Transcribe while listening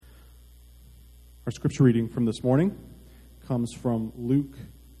Our scripture reading from this morning comes from Luke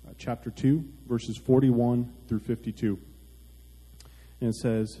chapter 2, verses 41 through 52. And it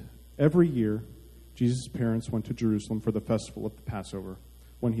says, "Every year, Jesus' parents went to Jerusalem for the festival of the Passover.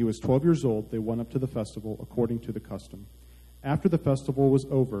 When he was 12 years old, they went up to the festival according to the custom. After the festival was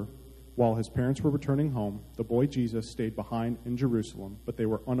over, while his parents were returning home, the boy Jesus stayed behind in Jerusalem, but they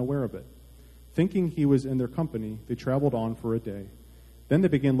were unaware of it. Thinking he was in their company, they traveled on for a day. Then they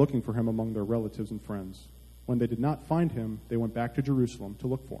began looking for him among their relatives and friends. When they did not find him, they went back to Jerusalem to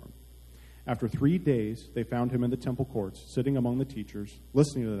look for him. After 3 days, they found him in the temple courts, sitting among the teachers,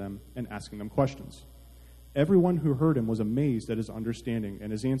 listening to them and asking them questions. Everyone who heard him was amazed at his understanding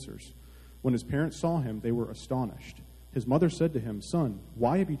and his answers. When his parents saw him, they were astonished. His mother said to him, 'Son,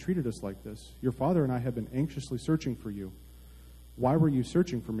 why have you treated us like this? Your father and I have been anxiously searching for you.' 'Why were you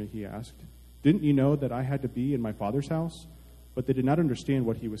searching for me?' he asked. 'Didn't you know that I had to be in my father's house?' But they did not understand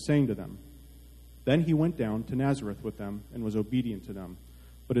what he was saying to them. Then he went down to Nazareth with them and was obedient to them.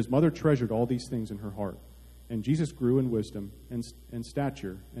 But his mother treasured all these things in her heart. And Jesus grew in wisdom and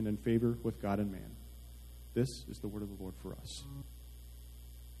stature and in favor with God and man." This is the word of the Lord for us.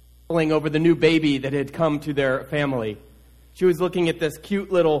 Over the new baby that had come to their family. She was looking at this cute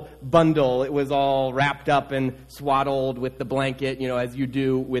little bundle. It was all wrapped up and swaddled with the blanket, as you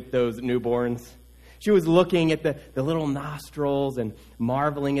do with those newborns. She was looking at the little nostrils and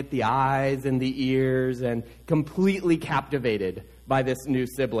marveling at the eyes and the ears and completely captivated by this new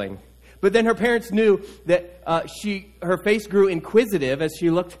sibling. But then her parents knew that her face grew inquisitive as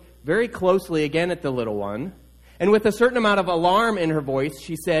she looked very closely again at the little one. And with a certain amount of alarm in her voice,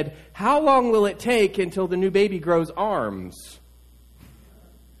 she said, "How long will it take until the new baby grows arms?"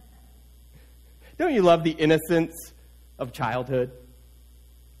 Don't you love the innocence of childhood?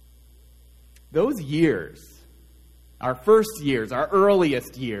 Those years, our first years, our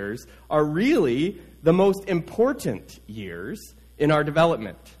earliest years, are really the most important years in our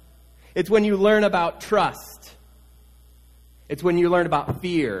development. It's when you learn about trust. It's when you learn about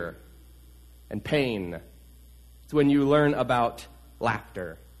fear and pain. It's when you learn about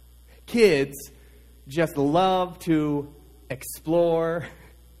laughter. Kids just love to explore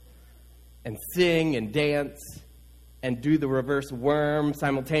and sing and dance and do the reverse worm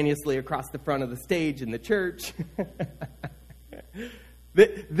simultaneously across the front of the stage in the church.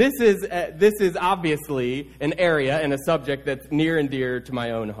 This is obviously an area and a subject that's near and dear to my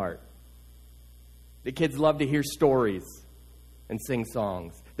own heart. The kids love to hear stories and sing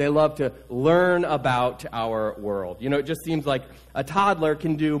songs. They love to learn about our world. It just seems like a toddler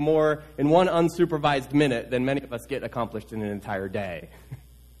can do more in one unsupervised minute than many of us get accomplished in an entire day.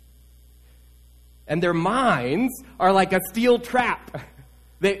 And their minds are like a steel trap.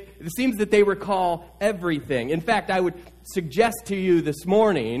 It seems that they recall everything. In fact, I would suggest to you this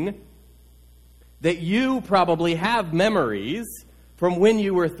morning that you probably have memories from when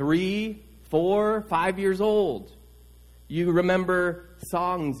you were 3, 4, 5 years old. You remember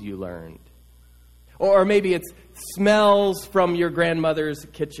songs you learned. Or maybe it's smells from your grandmother's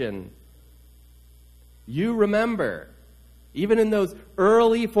kitchen. You remember, even in those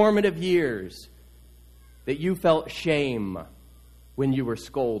early formative years, that you felt shame when you were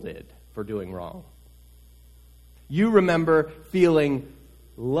scolded for doing wrong. You remember feeling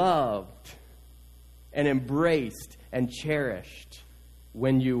loved and embraced and cherished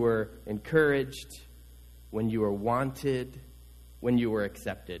when you were encouraged, when you were wanted, when you were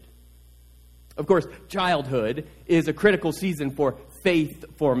accepted. Of course, childhood is a critical season for faith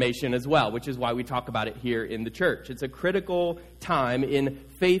formation as well, which is why we talk about it here in the church. It's a critical time in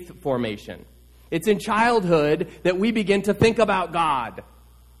faith formation. It's in childhood that we begin to think about God.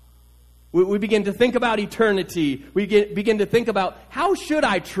 We begin to think about eternity. We begin to think about, how should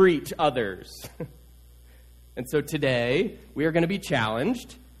I treat others? And so today, we are going to be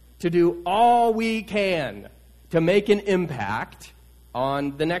challenged to do all we can to make an impact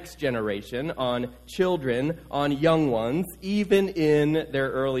on the next generation, on children, on young ones, even in their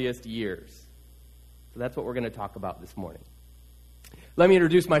earliest years. So that's what we're going to talk about this morning. Let me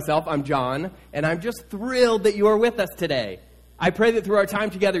introduce myself. I'm John, and I'm just thrilled that you are with us today. I pray that through our time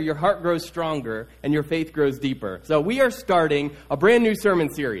together, your heart grows stronger and your faith grows deeper. So we are starting a brand new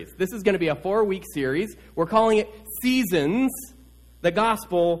sermon series. This is going to be a 4-week series. We're calling it Seasons, the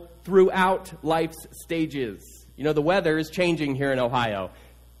Gospel Throughout Life's Stages. The weather is changing here in Ohio.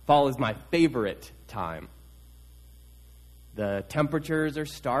 Fall is my favorite time. The temperatures are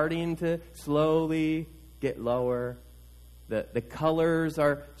starting to slowly get lower. The colors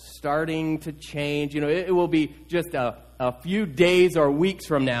are starting to change. It will be just a few days or weeks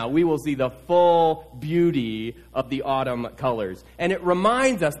from now, we will see the full beauty of the autumn colors. And it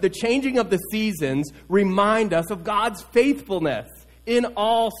reminds us, the changing of the seasons remind us of God's faithfulness in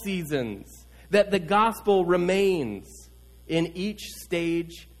all seasons, that the gospel remains in each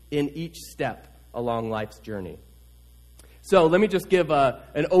stage, in each step along life's journey. So let me just give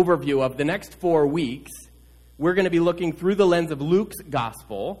an overview of the next 4 weeks. We're going to be looking through the lens of Luke's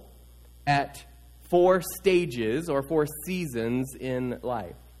gospel at 4 stages or 4 seasons in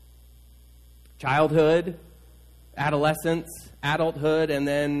life. Childhood, adolescence, adulthood, and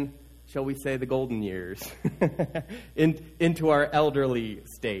then, shall we say, the golden years into our elderly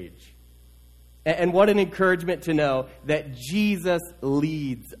stage. And what an encouragement to know that Jesus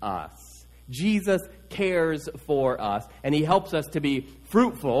leads us. Jesus cares for us, and he helps us to be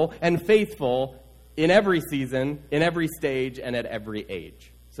fruitful and faithful in every season, in every stage, and at every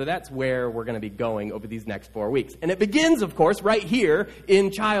age. So that's where we're going to be going over these next 4 weeks. And it begins, of course, right here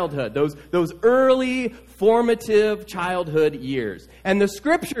in childhood, those early formative childhood years. And the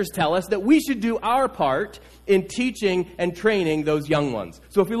scriptures tell us that we should do our part in teaching and training those young ones.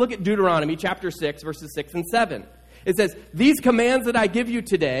 So if we look at Deuteronomy chapter 6, verses 6 and 7, it says, "These commands that I give you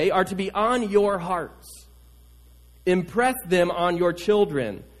today are to be on your hearts. Impress them on your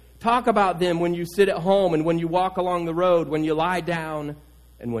children. Talk about them when you sit at home and when you walk along the road, when you lie down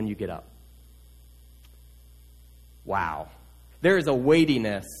and when you get up." Wow. There is a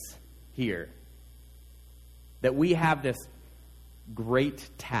weightiness here that we have this great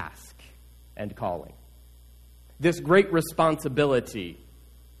task and calling, this great responsibility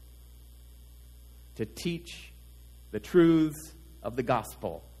to teach the truths of the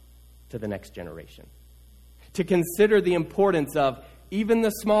gospel to the next generation, to consider the importance of even the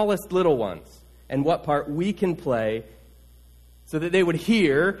smallest little ones and what part we can play so that they would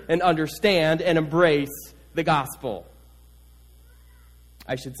hear and understand and embrace the gospel.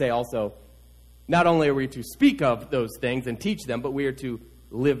 I should say also, not only are we to speak of those things and teach them, but we are to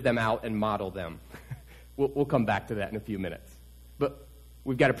live them out and model them. We'll come back to that in a few minutes. But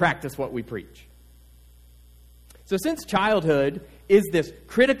we've got to practice what we preach. So since childhood is this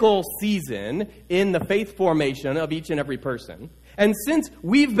critical season in the faith formation of each and every person, and since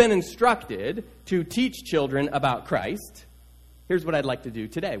we've been instructed to teach children about Christ, here's what I'd like to do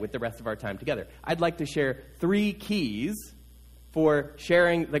today with the rest of our time together. I'd like to share 3 keys for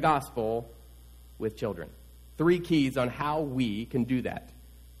sharing the gospel with children. 3 keys on how we can do that,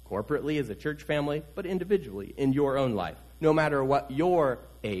 corporately as a church family, but individually in your own life, no matter what your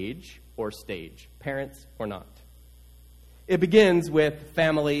age or stage, parents or not. It begins with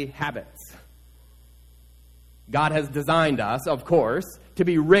family habits. God has designed us, of course, to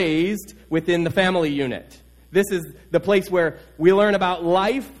be raised within the family unit. This is the place where we learn about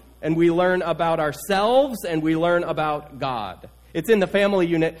life, and we learn about ourselves, and we learn about God. It's in the family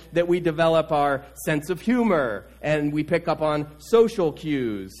unit that we develop our sense of humor, and we pick up on social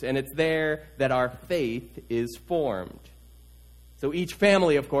cues, and it's there that our faith is formed. So each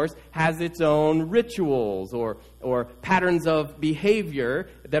family, of course, has its own rituals or patterns of behavior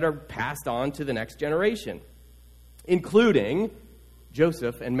that are passed on to the next generation, including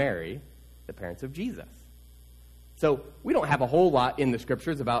Joseph and Mary, the parents of Jesus. So we don't have a whole lot in the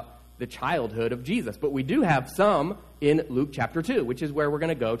scriptures about the childhood of Jesus, but we do have some in Luke chapter 2, which is where we're going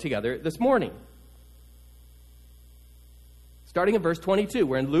to go together this morning. Starting in verse 22,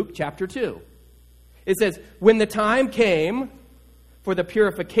 we're in Luke chapter 2. It says, "When the time came for the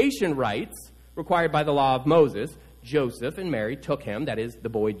purification rites required by the law of Moses, Joseph and Mary took him," that is, the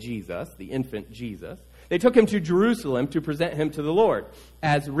boy Jesus, the infant Jesus, "they took him to Jerusalem to present him to the Lord.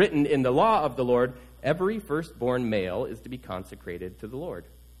 As written in the law of the Lord, every firstborn male is to be consecrated to the Lord,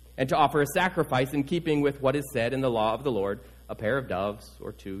 and to offer a sacrifice in keeping with what is said in the law of the Lord, a pair of doves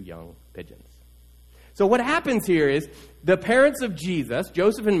or 2 young pigeons." So what happens here is the parents of Jesus,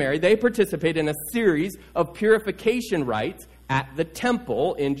 Joseph and Mary, they participate in a series of purification rites at the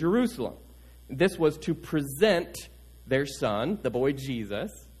temple in Jerusalem. This was to present their son, the boy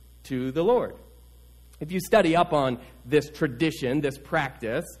Jesus, to the Lord. If you study up on this tradition, this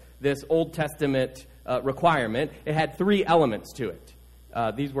practice, this Old Testament requirement, it had 3 elements to it.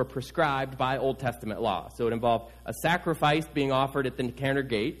 These were prescribed by Old Testament law. So it involved a sacrifice being offered at the Nicanor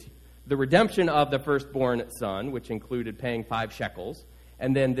gate, the redemption of the firstborn son, which included paying 5 shekels,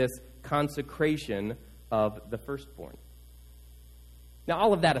 and then this consecration of the firstborn. Now,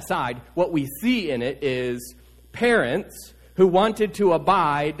 all of that aside, what we see in it is parents who wanted to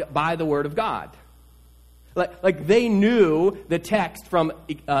abide by the Word of God. Like they knew the text from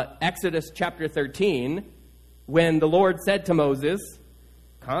Exodus chapter 13 when the Lord said to Moses,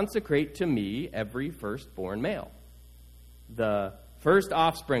 "Consecrate to me every firstborn male." The first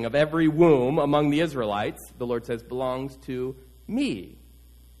offspring of every womb among the Israelites, the Lord says, belongs to me,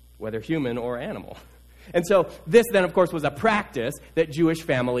 whether human or animal. And so this then, of course, was a practice that Jewish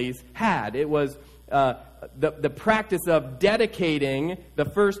families had. It was the practice of dedicating the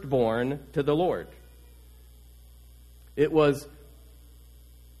firstborn to the Lord. It was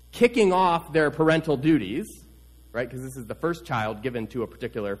kicking off their parental duties, right, because this is the first child given to a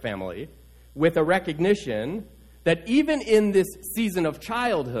particular family, with a recognition that even in this season of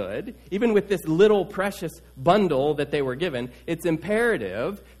childhood, even with this little precious bundle that they were given, it's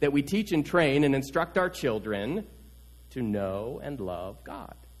imperative that we teach and train and instruct our children to know and love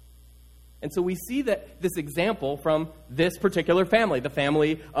God. And so we see that this example from this particular family, the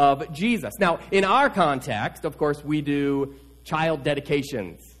family of Jesus. Now, in our context, of course, we do child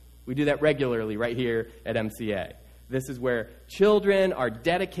dedications. We do that regularly right here at MCA. This is where children are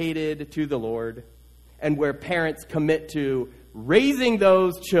dedicated to the Lord and where parents commit to raising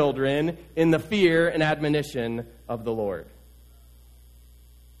those children in the fear and admonition of the Lord.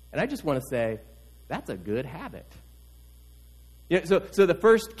 And I just want to say, that's a good habit. Yeah, so the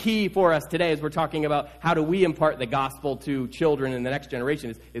first key for us today, as we're talking about how do we impart the gospel to children in the next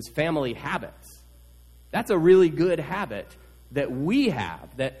generation, is family habits. That's a really good habit that we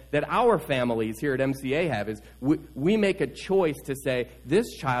have, that our families here at MCA have, is we make a choice to say,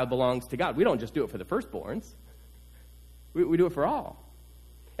 this child belongs to God. We don't just do it for the firstborns. We do it for all.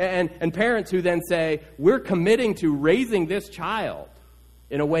 And parents who then say, we're committing to raising this child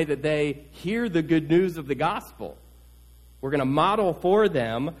in a way that they hear the good news of the gospel. We're going to model for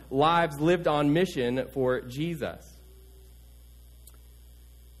them lives lived on mission for Jesus.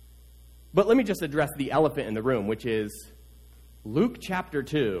 But let me just address the elephant in the room, which is Luke chapter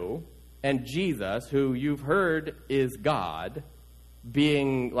 2 and Jesus, who you've heard is God,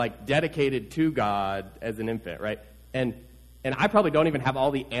 being like dedicated to God as an infant, right? And I probably don't even have all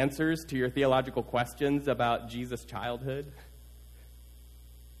the answers to your theological questions about Jesus' childhood.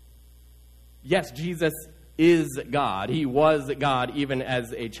 Yes, Jesus is God. He was God even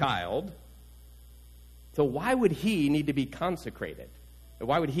as a child. So why would he need to be consecrated?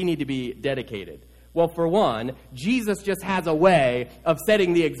 Why would he need to be dedicated? Well, for one, Jesus just has a way of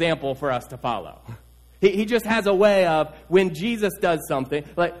setting the example for us to follow. He just has a way of, when Jesus does something,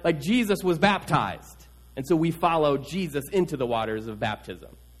 like Jesus was baptized, and so we follow Jesus into the waters of baptism.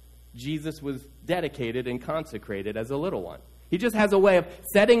 Jesus was dedicated and consecrated as a little one. He just has a way of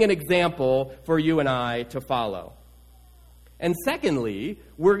setting an example for you and I to follow. And secondly,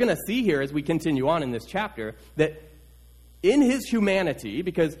 we're going to see here as we continue on in this chapter that in his humanity,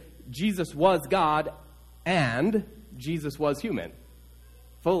 because Jesus was God and Jesus was human,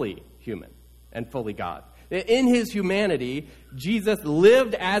 fully human and fully God. In his humanity, Jesus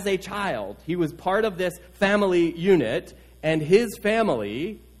lived as a child. He was part of this family unit, and his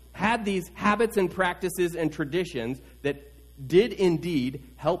family had these habits and practices and traditions that did indeed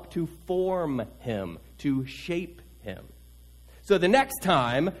help to form him, to shape him. So the next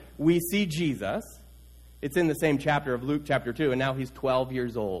time we see Jesus, it's in the same chapter of Luke chapter 2, and now he's 12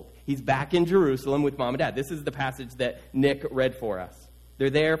 years old. He's back in Jerusalem with mom and dad. This is the passage that Nick read for us. They're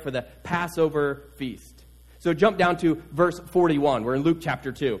there for the Passover feast. So jump down to verse 41. We're in Luke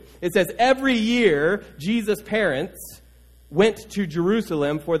chapter 2. It says, every year, Jesus' parents went to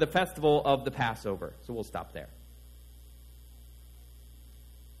Jerusalem for the festival of the Passover. So we'll stop there.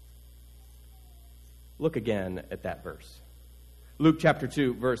 Look again at that verse. Luke chapter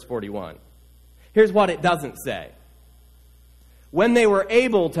 2, verse 41. Here's what it doesn't say. When they were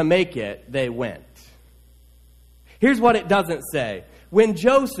able to make it, they went. Here's what it doesn't say. When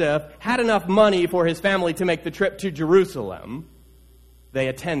Joseph had enough money for his family to make the trip to Jerusalem, they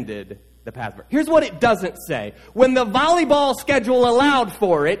attended the Passover. Here's what it doesn't say. When the volleyball schedule allowed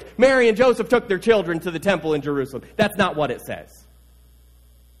for it, Mary and Joseph took their children to the temple in Jerusalem. That's not what it says.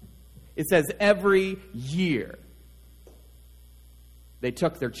 It says every year they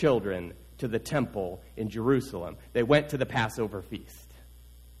took their children to the temple in Jerusalem. They went to the Passover feast.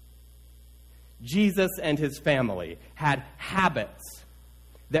 Jesus and his family had habits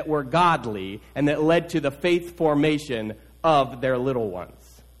that were godly and that led to the faith formation of their little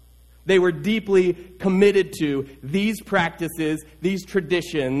ones. They were deeply committed to these practices, these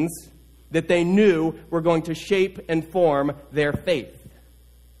traditions that they knew were going to shape and form their faith.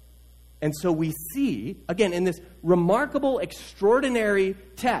 And so we see, again, in this remarkable, extraordinary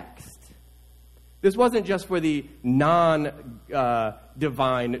text, this wasn't just for the non-divine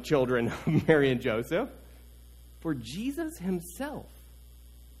children of Mary and Joseph. For Jesus himself,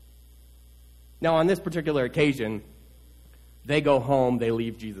 Now, on this particular occasion, they go home, they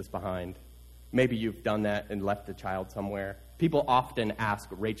leave Jesus behind. Maybe you've done that and left the child somewhere. People often ask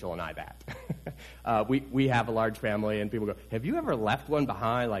Rachel and I that. We have a large family, and people go, have you ever left one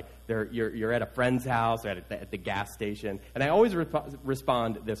behind? Like you're at a friend's house or at the gas station. And I always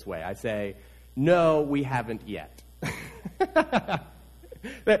respond this way. I say, no, we haven't yet.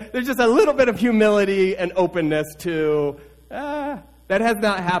 There's just a little bit of humility and openness to, that has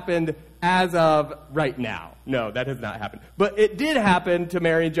not happened as of right now. No, that has not happened. But it did happen to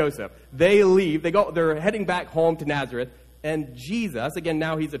Mary and Joseph. They leave. They're heading back home to Nazareth. And Jesus, again,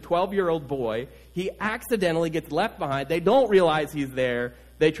 now he's a 12-year-old boy. He accidentally gets left behind. They don't realize he's there.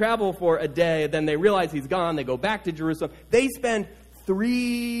 They travel for a day. Then they realize he's gone. They go back to Jerusalem. They spend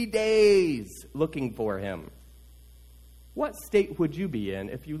 3 days looking for him. What state would you be in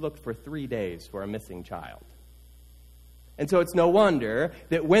if you looked for 3 days for a missing child? And so it's no wonder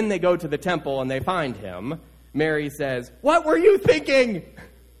that when they go to the temple and they find him, Mary says, "What were you thinking?"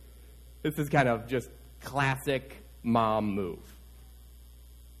 This is kind of just classic mom move.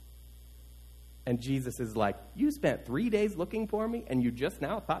 And Jesus is like, you spent 3 days looking for me and you just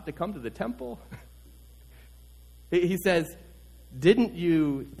now thought to come to the temple? He says, didn't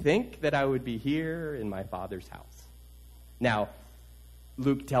you think that I would be here in my Father's house? Now,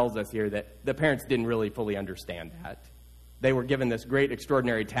 Luke tells us here that the parents didn't really fully understand that. They were given this great,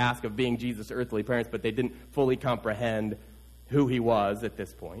 extraordinary task of being Jesus' earthly parents, but they didn't fully comprehend who he was at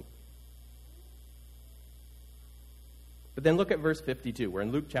this point. But then look at verse 52. We're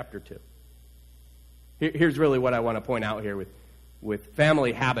in Luke chapter 2. Here's really what I want to point out here with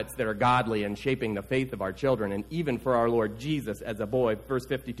family habits that are godly and shaping the faith of our children, and even for our Lord Jesus as a boy. Verse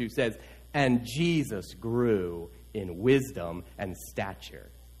 52 says, and Jesus grew in wisdom and stature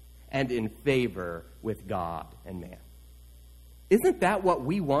and in favor with God and man. Isn't that what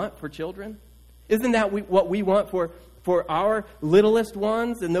we want for children? Isn't that what we want for our littlest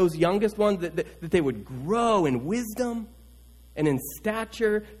ones and those youngest ones, that they would grow in wisdom and in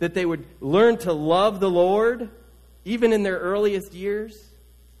stature, that they would learn to love the Lord, even in their earliest years?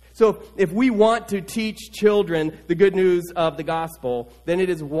 So if we want to teach children the good news of the gospel, then it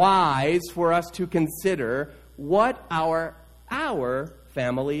is wise for us to consider what our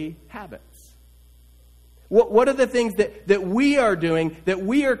family habits. What are the things that we are doing, that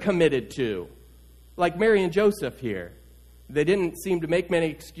we are committed to? Like Mary and Joseph here. They didn't seem to make many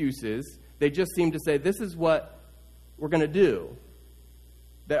excuses. They just seemed to say, this is what we're going to do.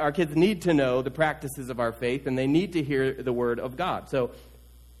 That our kids need to know the practices of our faith, and they need to hear the word of God. So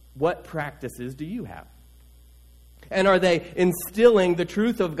what practices do you have? And are they instilling the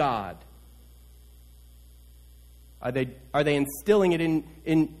truth of God? Are they instilling it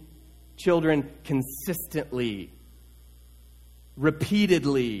in children consistently,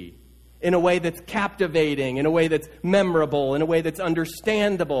 repeatedly, in a way that's captivating, in a way that's memorable, in a way that's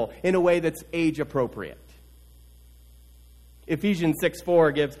understandable, in a way that's age appropriate? Ephesians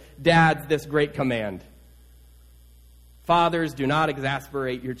 6:4 gives dads this great command. Fathers, do not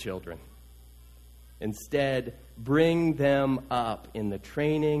exasperate your children. Instead, bring them up in the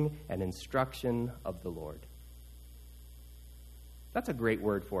training and instruction of the Lord. That's a great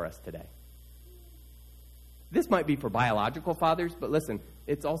word for us today. This might be for biological fathers, but listen,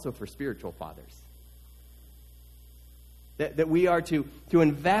 it's also for spiritual fathers. That we are to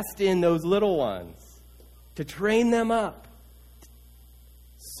invest in those little ones, to train them up.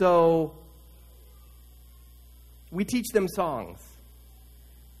 So we teach them songs.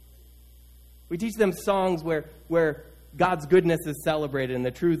 We teach them songs where God's goodness is celebrated and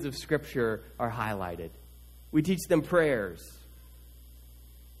the truths of Scripture are highlighted. We teach them prayers.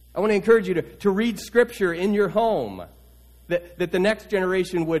 I want to encourage you to read Scripture in your home, that the next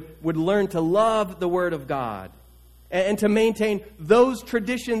generation would learn to love the Word of God and to maintain those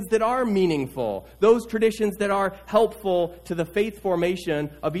traditions that are meaningful, those traditions that are helpful to the faith formation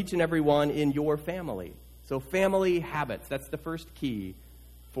of each and every one in your family. So family habits, that's the first key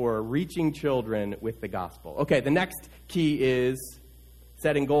for reaching children with the gospel. Okay, the next key is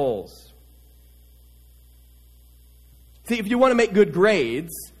setting goals. See, if you want to make good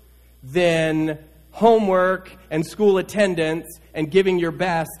grades, then homework and school attendance and giving your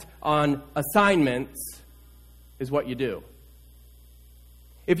best on assignments is what you do.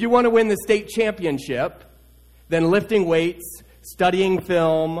 If you want to win the state championship, then lifting weights, studying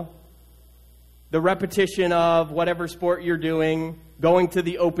film, the repetition of whatever sport you're doing, going to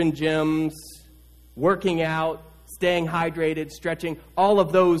the open gyms, working out, staying hydrated, stretching, all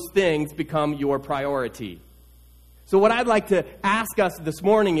of those things become your priority. So what I'd like to ask us this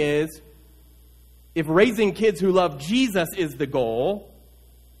morning is, if raising kids who love Jesus is the goal,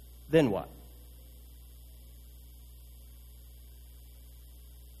 then what?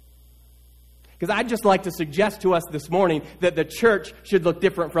 Because I'd just like to suggest to us this morning that the church should look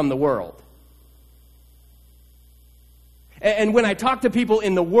different from the world. And when I talk to people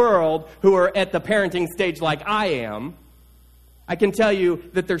in the world who are at the parenting stage like I am, I can tell you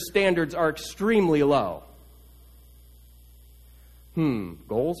that their standards are extremely low.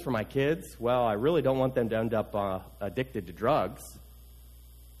 Goals for my kids? Well, I really don't want them to end up addicted to drugs.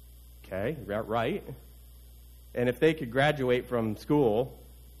 Okay, right. And if they could graduate from school,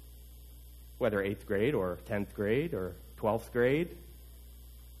 whether 8th grade or 10th grade or 12th grade,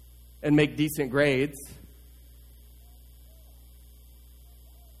 and make decent grades,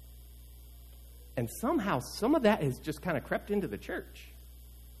 and somehow some of that has just kind of crept into the church.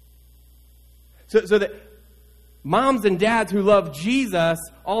 So that moms and dads who love Jesus,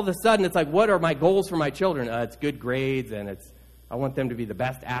 all of a sudden it's like, what are my goals for my children? It's good grades, and I want them to be the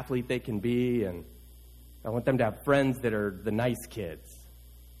best athlete they can be, and I want them to have friends that are the nice kids.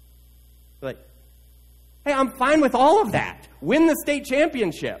 Like, hey, I'm fine with all of that. Win the state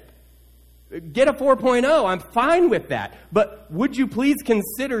championship. Get a 4.0. I'm fine with that. But would you please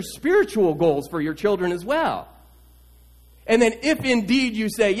consider spiritual goals for your children as well? And then if indeed you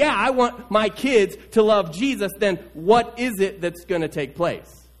say, yeah, I want my kids to love Jesus, then what is it that's going to take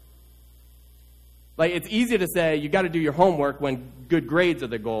place? Like, it's easy to say you got to do your homework when good grades are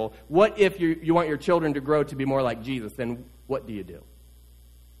the goal. What if you want your children to grow to be more like Jesus? Then what do you do?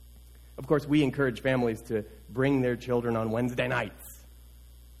 Of course, we encourage families to bring their children on Wednesday nights.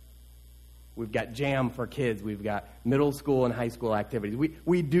 We've got jam for kids. We've got middle school and high school activities.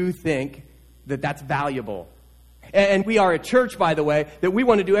 We do think that that's valuable. And we are a church, by the way, that we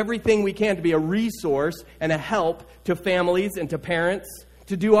want to do everything we can to be a resource and a help to families and to parents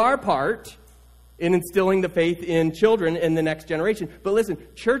to do our part in instilling the faith in children in the next generation. But listen,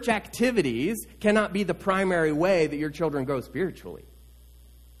 church activities cannot be the primary way that your children grow spiritually.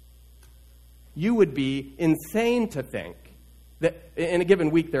 You would be insane to think that in a given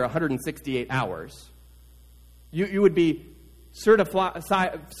week there are 168 hours. You would be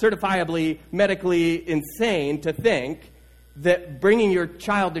certifiably, medically insane to think that bringing your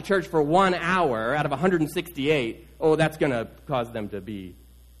child to church for 1 hour out of 168, that's going to cause them to be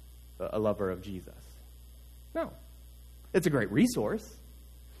a lover of Jesus. No. It's a great resource.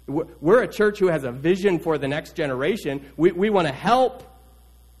 We're a church who has a vision for the next generation. We want to help.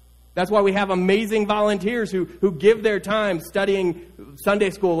 That's why we have amazing volunteers who give their time studying Sunday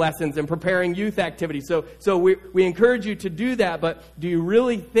school lessons and preparing youth activities. So we encourage you to do that, but do you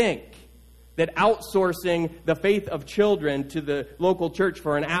really think that outsourcing the faith of children to the local church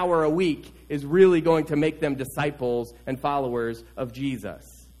for an hour a week is really going to make them disciples and followers of Jesus?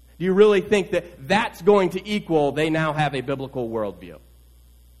 Do you really think that that's going to equal they now have a biblical worldview?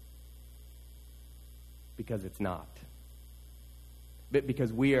 Because it's not. But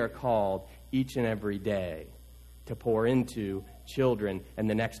because we are called each and every day to pour into children and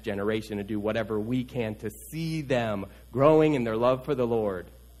the next generation and do whatever we can to see them growing in their love for the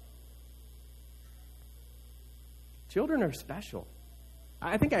Lord. Children are special.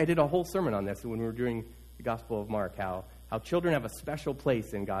 I think I did a whole sermon on this when we were doing the Gospel of Mark, how children have a special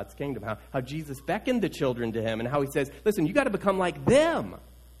place in God's kingdom, how Jesus beckoned the children to him, and how he says, listen, you got to become like them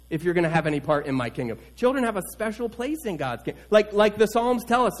if you're going to have any part in my kingdom. Children have a special place in God's kingdom. Like the Psalms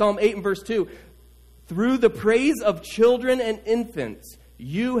tell us, Psalm 8 and verse 2, through the praise of children and infants,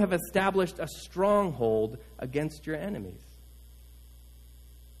 you have established a stronghold against your enemies.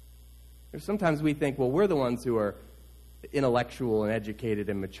 Sometimes we think, well, we're the ones who are intellectual and educated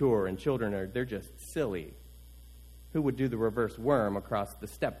and mature, and children they're just silly. Who would do the reverse worm across the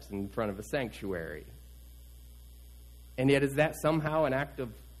steps in front of a sanctuary? And yet, is that somehow an act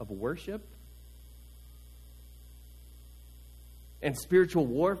of worship? And spiritual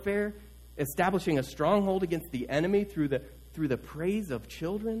warfare, establishing a stronghold against the enemy through the praise of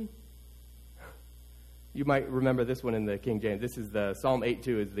children? You might remember this one in the King James. This is the Psalm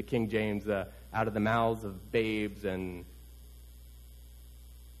 8:2 is the King James, out of the mouths of babes. And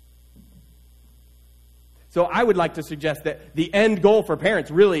so I would like to suggest that the end goal for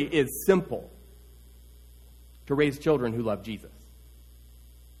parents really is simple: to raise children who love Jesus.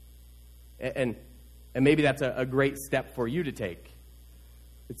 And maybe that's a great step for you to take.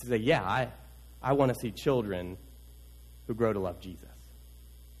 It's to say, yeah, I want to see children who grow to love Jesus.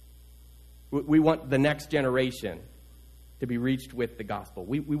 We want the next generation to be reached with the gospel.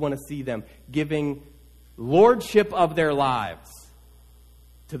 We want to see them giving lordship of their lives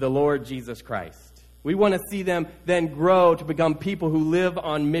to the Lord Jesus Christ. We want to see them then grow to become people who live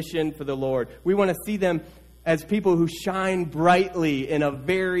on mission for the Lord. We want to see them as people who shine brightly in a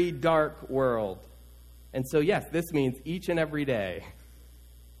very dark world. And so, yes, this means each and every day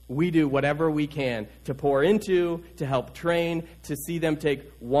we do whatever we can to pour into, to help train, to see them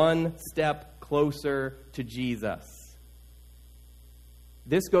take one step closer to Jesus.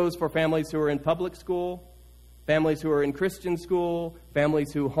 This goes for families who are in public school, families who are in Christian school,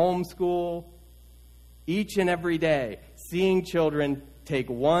 families who homeschool. Each and every day, seeing children take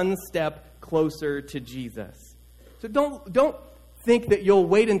one step closer to Jesus. So don't think that you'll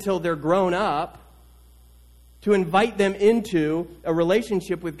wait until they're grown up to invite them into a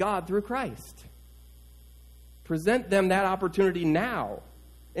relationship with God through Christ. Present them that opportunity now.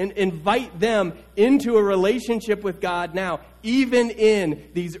 And invite them into a relationship with God now, even in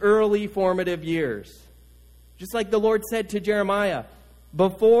these early formative years. Just like the Lord said to Jeremiah,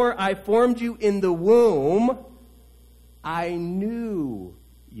 before I formed you in the womb, I knew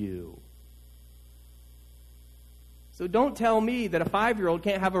you. So don't tell me that a 5-year-old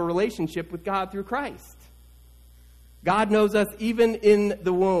can't have a relationship with God through Christ. God knows us even in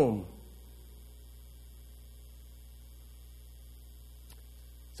the womb.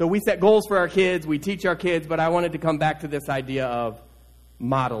 So we set goals for our kids, we teach our kids, but I wanted to come back to this idea of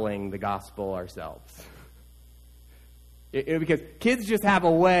modeling the gospel ourselves. Because kids just have a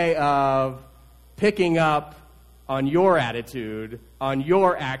way of picking up on your attitude, on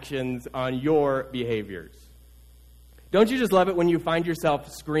your actions, on your behaviors. Don't you just love it when you find yourself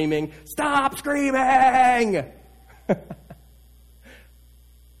screaming, "Stop screaming!"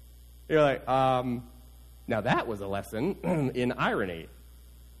 You're like, now that was a lesson in irony.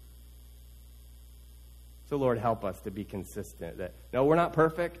 So Lord, help us to be consistent. That no, we're not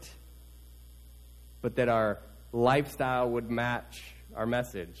perfect, but that our lifestyle would match our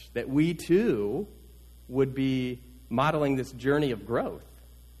message. That we too would be modeling this journey of growth.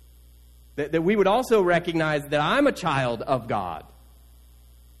 That we would also recognize that I'm a child of God.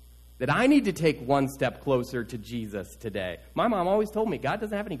 That I need to take one step closer to Jesus today. My mom always told me, God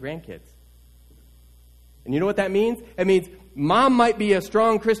doesn't have any grandkids. And you know what that means? It means Mom might be a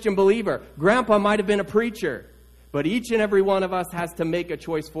strong Christian believer. Grandpa might have been a preacher. But each and every one of us has to make a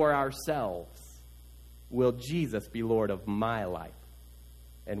choice for ourselves. Will Jesus be Lord of my life?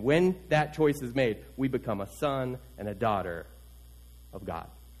 And when that choice is made, we become a son and a daughter of God.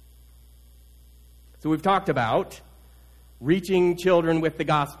 So we've talked about reaching children with the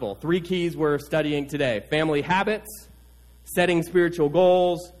gospel. 3 keys we're studying today. Family habits, setting spiritual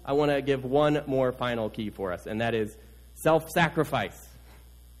goals. I want to give one more final key for us, and that is self-sacrifice.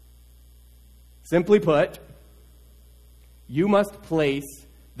 Simply put, you must place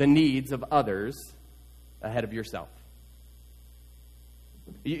the needs of others ahead of yourself.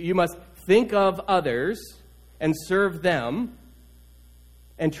 You must think of others and serve them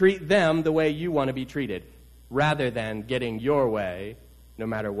and treat them the way you want to be treated, rather than getting your way no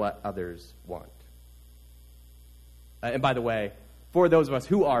matter what others want. And by the way, for those of us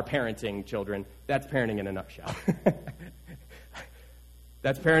who are parenting children, that's parenting in a nutshell.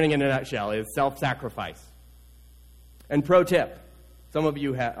 That's parenting in a nutshell, is self-sacrifice. And pro tip, some of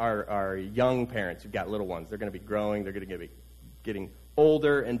you are young parents. You've got little ones. They're going to be growing. They're going to be getting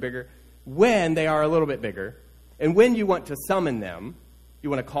older and bigger. When they are a little bit bigger, and when you want to summon them, you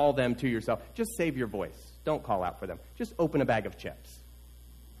want to call them to yourself, just save your voice. Don't call out for them. Just open a bag of chips.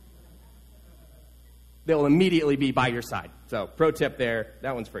 They'll immediately be by your side. So, pro tip there,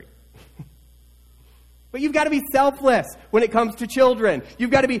 that one's free. But you've got to be selfless when it comes to children.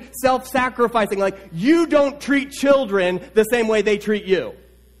 You've got to be self-sacrificing. Like, you don't treat children the same way they treat you.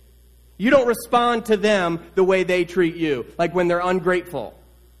 You don't respond to them the way they treat you. Like when they're ungrateful,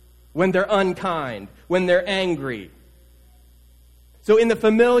 when they're unkind, when they're angry. So in the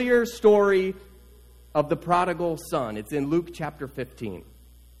familiar story of the prodigal son, it's in Luke chapter 15.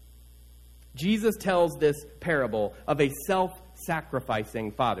 Jesus tells this parable of a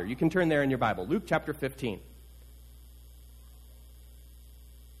self-sacrificing father. You can turn there in your Bible. Luke chapter 15.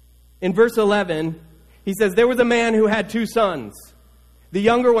 In verse 11, he says, "There was a man who had 2 sons. The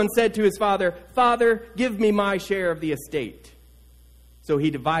younger one said to his father, 'Father, give me my share of the estate.' So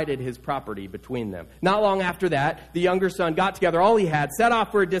he divided his property between them. Not long after that, the younger son got together all he had, set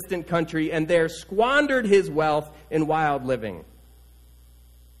off for a distant country, and there squandered his wealth in wild living."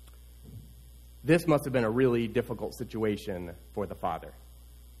 This must have been a really difficult situation for the father.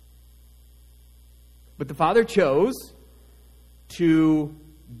 But the father chose to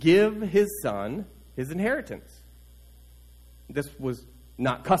give his son his inheritance. This was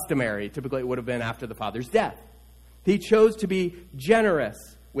not customary. Typically, it would have been after the father's death. He chose to be generous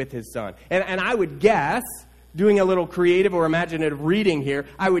with his son. And I would guess, doing a little creative or imaginative reading here,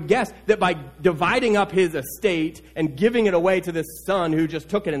 I would guess that by dividing up his estate and giving it away to this son who just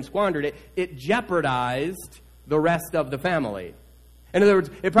took it and squandered it, it jeopardized the rest of the family. In other words,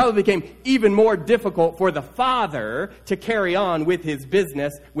 it probably became even more difficult for the father to carry on with his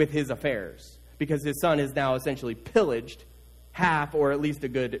business, with his affairs, because his son has now essentially pillaged half or at least a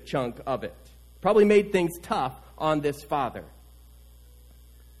good chunk of it. Probably made things tough on this father.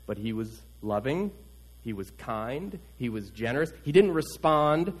 But he was loving, he was kind, he was generous. He didn't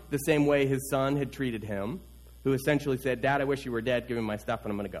respond the same way his son had treated him, who essentially said, "Dad, I wish you were dead. Give me my stuff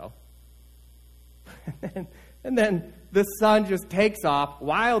and I'm going to go." And then the son just takes off,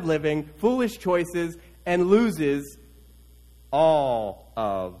 wild living, foolish choices, and loses all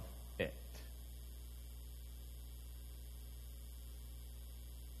of it.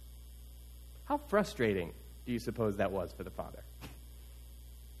 How frustrating do you suppose that was for the father?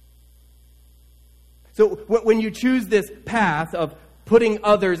 So when you choose this path of putting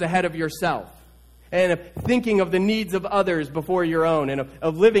others ahead of yourself, and of thinking of the needs of others before your own, and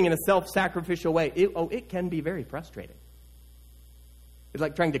of living in a self-sacrificial way, it can be very frustrating. It's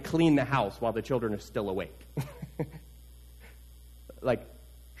like trying to clean the house while the children are still awake. Like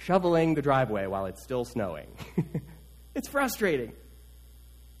shoveling the driveway while it's still snowing. It's frustrating.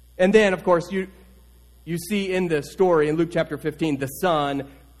 And then, of course, you see in the story in Luke chapter 15, the son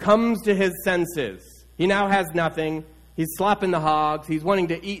comes to his senses. He now has nothing. He's slopping the hogs. He's wanting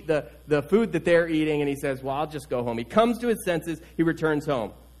to eat the food that they're eating, and he says, "Well, I'll just go home." He comes to his senses. He returns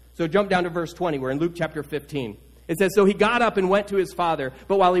home. So jump down to verse 20. We're in Luke chapter 15. It says, "So he got up and went to his father,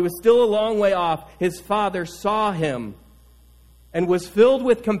 but while he was still a long way off, his father saw him and was filled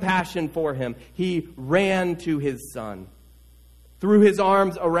with compassion for him. He ran to his son, threw his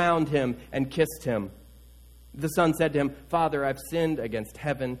arms around him, and kissed him. The son said to him, 'Father, I've sinned against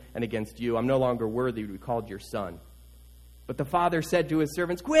heaven and against you. I'm no longer worthy to be called your son.' But the father said to his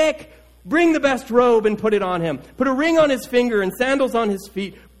servants, 'Quick, bring the best robe and put it on him. Put a ring on his finger and sandals on his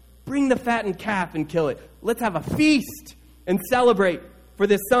feet. Bring the fattened calf and kill it. Let's have a feast and celebrate. For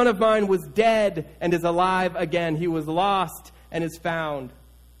this son of mine was dead and is alive again. He was lost and is found.'"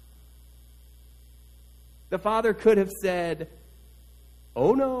 The father could have said,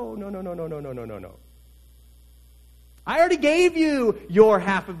 "Oh, no. I already gave you your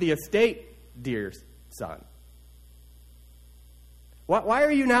half of the estate, dear son. Why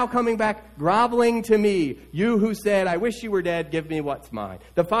are you now coming back groveling to me? You who said, 'I wish you were dead, give me what's mine.'"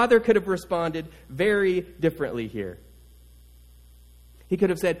 The father could have responded very differently here. He could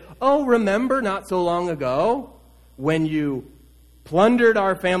have said, "Oh, remember not so long ago when you plundered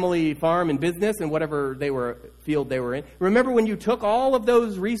our family farm and business and whatever field they were in? Remember when you took all of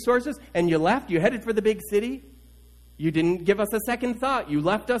those resources and you left? You headed for the big city? You didn't give us a second thought. You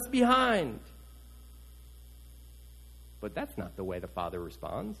left us behind." But that's not the way the father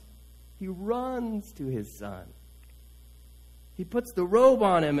responds. He runs to his son. He puts the robe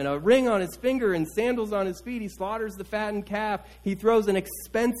on him and a ring on his finger and sandals on his feet. He slaughters the fattened calf. He throws an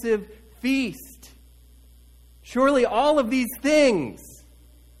expensive feast. Surely all of these things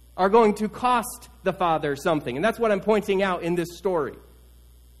are going to cost the father something. And that's what I'm pointing out in this story.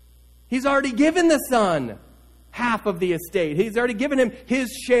 He's already given the son half of the estate. He's already given him his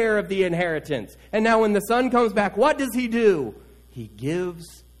share of the inheritance. And now when the son comes back, what does he do? He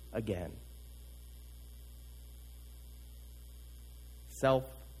gives again.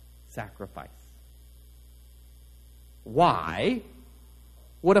 Self-sacrifice. Why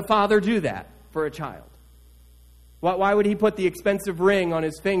would a father do that for a child? Why would he put the expensive ring on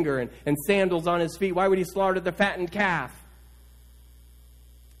his finger and sandals on his feet? Why would he slaughter the fattened calf?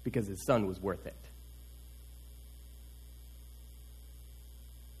 Because his son was worth it.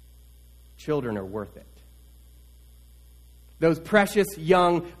 Children are worth it. Those precious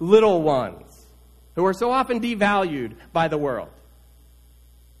young little ones who are so often devalued by the world,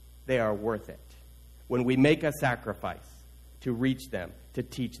 they are worth it when we make a sacrifice to reach them, to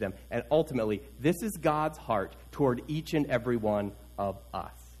teach them. And ultimately, this is God's heart toward each and every one of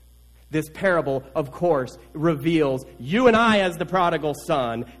us. This parable, of course, reveals you and I as the prodigal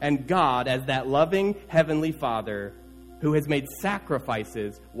son and God as that loving heavenly Father who has made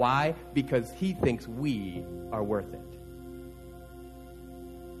sacrifices. Why? Because he thinks we are worth it.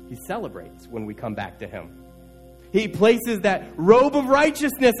 He celebrates when we come back to him. He places that robe of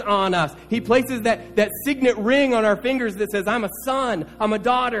righteousness on us. He places that signet ring on our fingers that says, "I'm a son, I'm a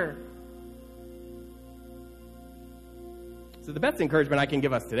daughter." So the best encouragement I can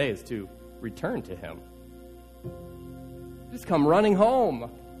give us today is to return to him. Just come running home.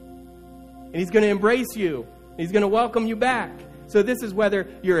 And he's going to embrace you. He's going to welcome you back. So this is whether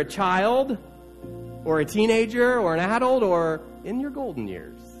you're a child or a teenager or an adult or in your golden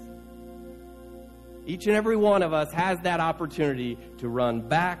years. Each and every one of us has that opportunity to run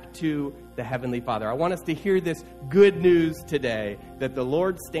back to the Heavenly Father. I want us to hear this good news today, that the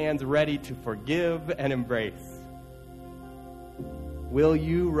Lord stands ready to forgive and embrace. Will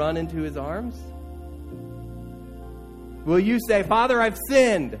you run into His arms? Will you say, Father, I've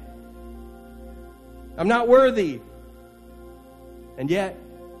sinned. I'm not worthy. And yet,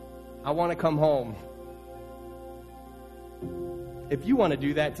 I want to come home. If you want to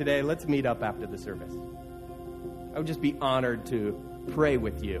do that today, let's meet up after the service. I would just be honored to pray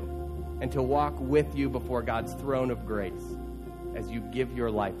with you and to walk with you before God's throne of grace as you give your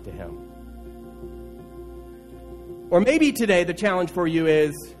life to Him. Or maybe today the challenge for you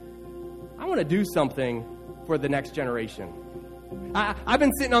is, I want to do something for the next generation. I've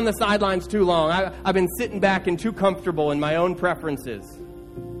been sitting on the sidelines too long. I've been sitting back and too comfortable in my own preferences.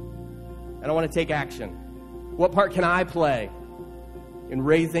 And I want to take action. What part can I play in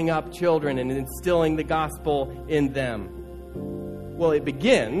raising up children and instilling the gospel in them? Well, it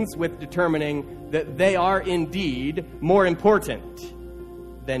begins with determining that they are indeed more important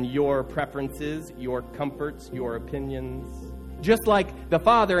than your preferences, your comforts, your opinions. Just like the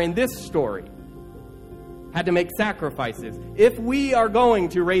father in this story had to make sacrifices. If we are going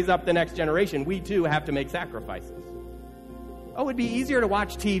to raise up the next generation, we too have to make sacrifices. Oh, it'd be easier to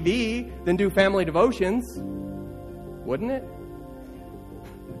watch TV than do family devotions, wouldn't it?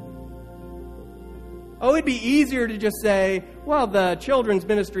 Oh, it'd be easier to just say, well, the children's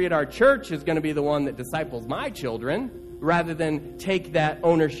ministry at our church is going to be the one that disciples my children, rather than take that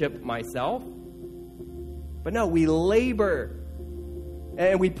ownership myself. But no, we labor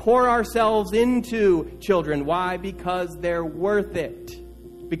and we pour ourselves into children. Why? Because they're worth it.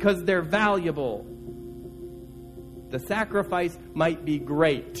 Because they're valuable. The sacrifice might be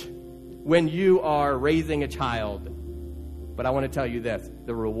great when you are raising a child. But I want to tell you this,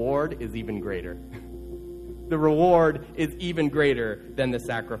 the reward is even greater. The reward is even greater than the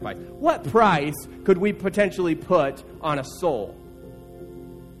sacrifice. What price could we potentially put on a soul?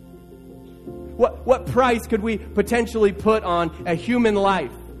 What price could we potentially put on a human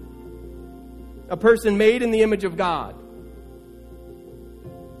life? A person made in the image of God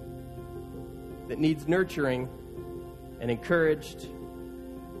that needs nurturing and encouraged.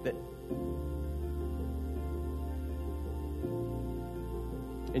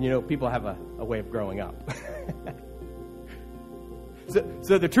 And you know, people have a way of growing up.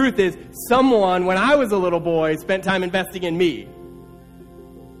 So the truth is, someone, when I was a little boy, spent time investing in me.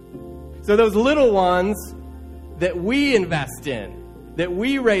 So those little ones that we invest in, that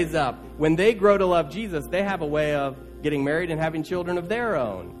we raise up, when they grow to love Jesus, they have a way of getting married and having children of their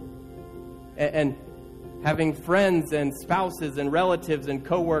own. And having friends and spouses and relatives and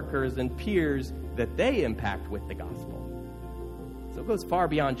coworkers and peers that they impact with the gospel. So it goes far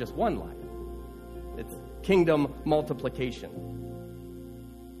beyond just one life. It's kingdom multiplication.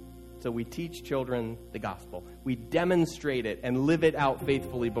 So we teach children the gospel. We demonstrate it and live it out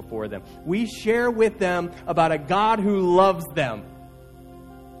faithfully before them. We share with them about a God who loves them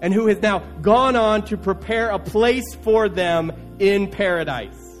and who has now gone on to prepare a place for them in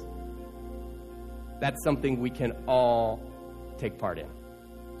paradise. That's something we can all take part in.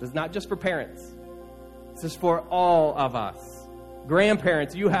 This is not just for parents. This is for all of us.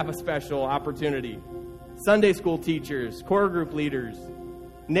 Grandparents, you have a special opportunity. Sunday school teachers, core group leaders,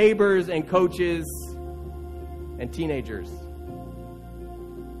 neighbors and coaches, and teenagers.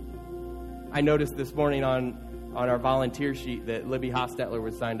 I noticed this morning on our volunteer sheet that Libby Hostetler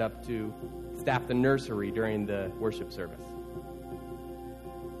was signed up to staff the nursery during the worship service.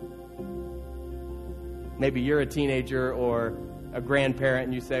 Maybe you're a teenager or a grandparent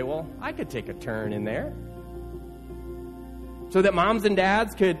and you say, well, I could take a turn in there. So that moms and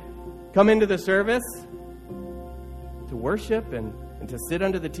dads could come into the service to worship and to sit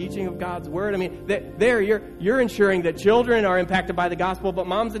under the teaching of God's word. I mean, you're ensuring that children are impacted by the gospel, but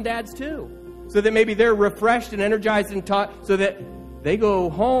moms and dads too. So that maybe they're refreshed and energized and taught so that they go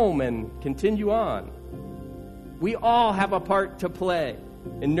home and continue on. We all have a part to play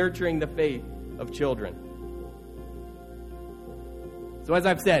in nurturing the faith of children. So as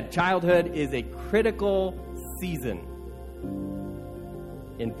I've said, childhood is a critical season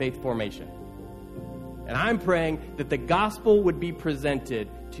in faith formation. And I'm praying that the gospel would be presented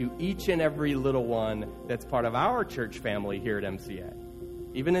to each and every little one that's part of our church family here at MCA.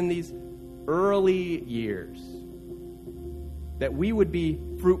 Even in these early years. That we would be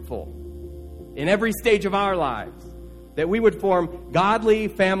fruitful in every stage of our lives. That we would form godly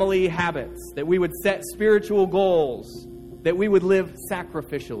family habits. That we would set spiritual goals. That we would live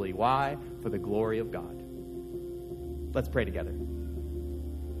sacrificially. Why? For the glory of God. Let's pray together.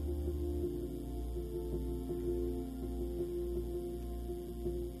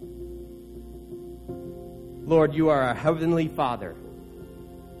 Lord, you are our heavenly Father.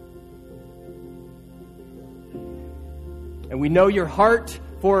 And we know your heart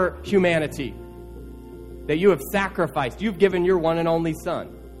for humanity, that you have sacrificed. You've given your one and only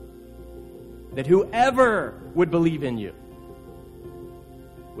Son, that whoever would believe in you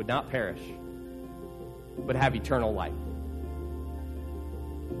would not perish, but have eternal life.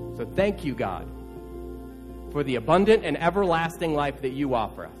 So thank you, God, for the abundant and everlasting life that you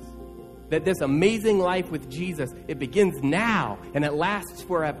offer us. That this amazing life with Jesus, it begins now and it lasts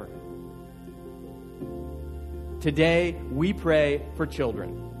forever. Today, we pray for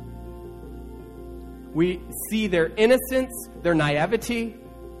children. We see their innocence, their naivety,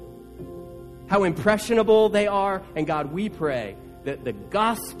 how impressionable they are. And God, we pray that the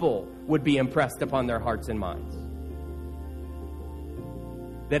gospel would be impressed upon their hearts and minds.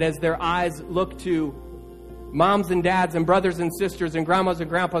 That as their eyes look to moms and dads and brothers and sisters and grandmas and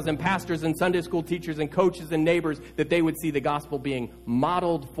grandpas and pastors and Sunday school teachers and coaches and neighbors, that they would see the gospel being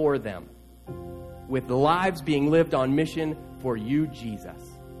modeled for them, with lives being lived on mission for you, Jesus.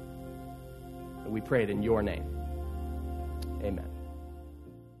 And we pray it in your name. Amen.